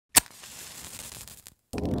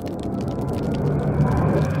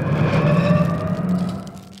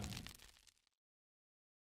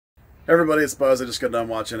Everybody, it's Buzz. I just got done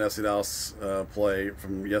watching FC Dallas play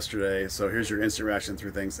from yesterday. So here's your instant reaction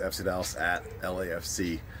through things FC Dallas at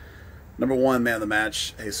LAFC. Number one, man of the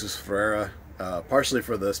match, Jesus Ferreira, partially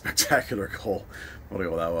for the spectacular goal. What a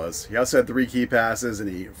goal that was. He also had 3 key passes,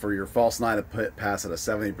 and for your false nine to put pass at a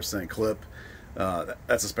 70% clip.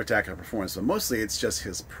 That's a spectacular performance, but mostly it's just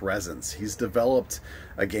his presence. He's developed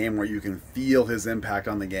a game where you can feel his impact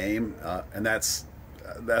on the game, and that's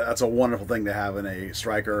a wonderful thing to have in a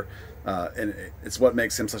striker, and it's what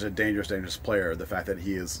makes him such a dangerous player. The fact that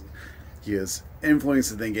he is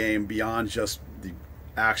influencing the game beyond just the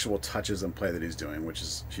actual touches and play that he's doing, which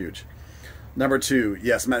is huge. Number two,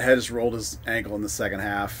 yes, Matt Hedges rolled his ankle in the second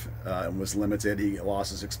half and was limited. He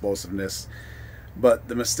lost his explosiveness. But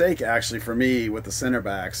the mistake, actually, for me with the center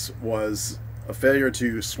backs was a failure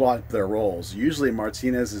to swap their roles. Usually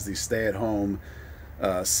Martinez is the stay-at-home,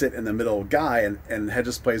 sit-in-the-middle guy, and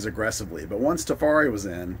Hedges plays aggressively. But once Tafari was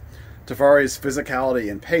in, Tafari's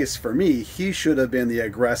physicality and pace, for me, he should have been the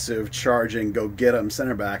aggressive, charging, go-get-him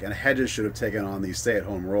center back, and Hedges should have taken on the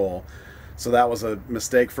stay-at-home role. So that was a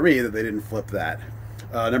mistake for me that they didn't flip that.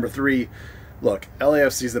 Number three, look,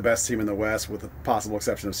 LAFC is the best team in the West, with the possible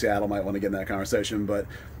exception of Seattle. Might want to get in that conversation, but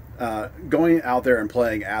going out there and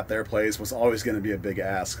playing at their place was always going to be a big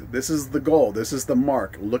ask. This is the goal. This is the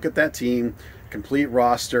mark. Look at that team, complete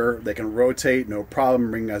roster. They can rotate, no problem.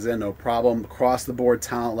 Bring guys in, no problem. Across the board,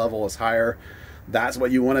 talent level is higher. That's what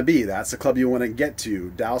you want to be. That's the club you want to get to.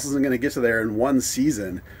 Dallas isn't going to get to there in one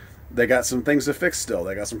season. They got some things to fix still.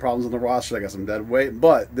 They got some problems on the roster. They got some dead weight.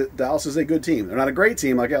 But Dallas is a good team. They're not a great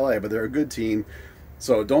team like LA, but they're a good team.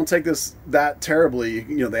 So don't take that terribly.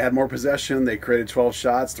 You know, they had more possession. They created 12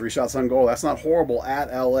 shots, 3 shots on goal. That's not horrible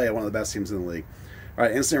at LA, one of the best teams in the league. All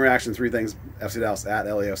right, instant reaction, 3 things, FC Dallas at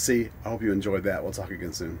LAFC. I hope you enjoyed that. We'll talk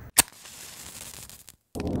again soon.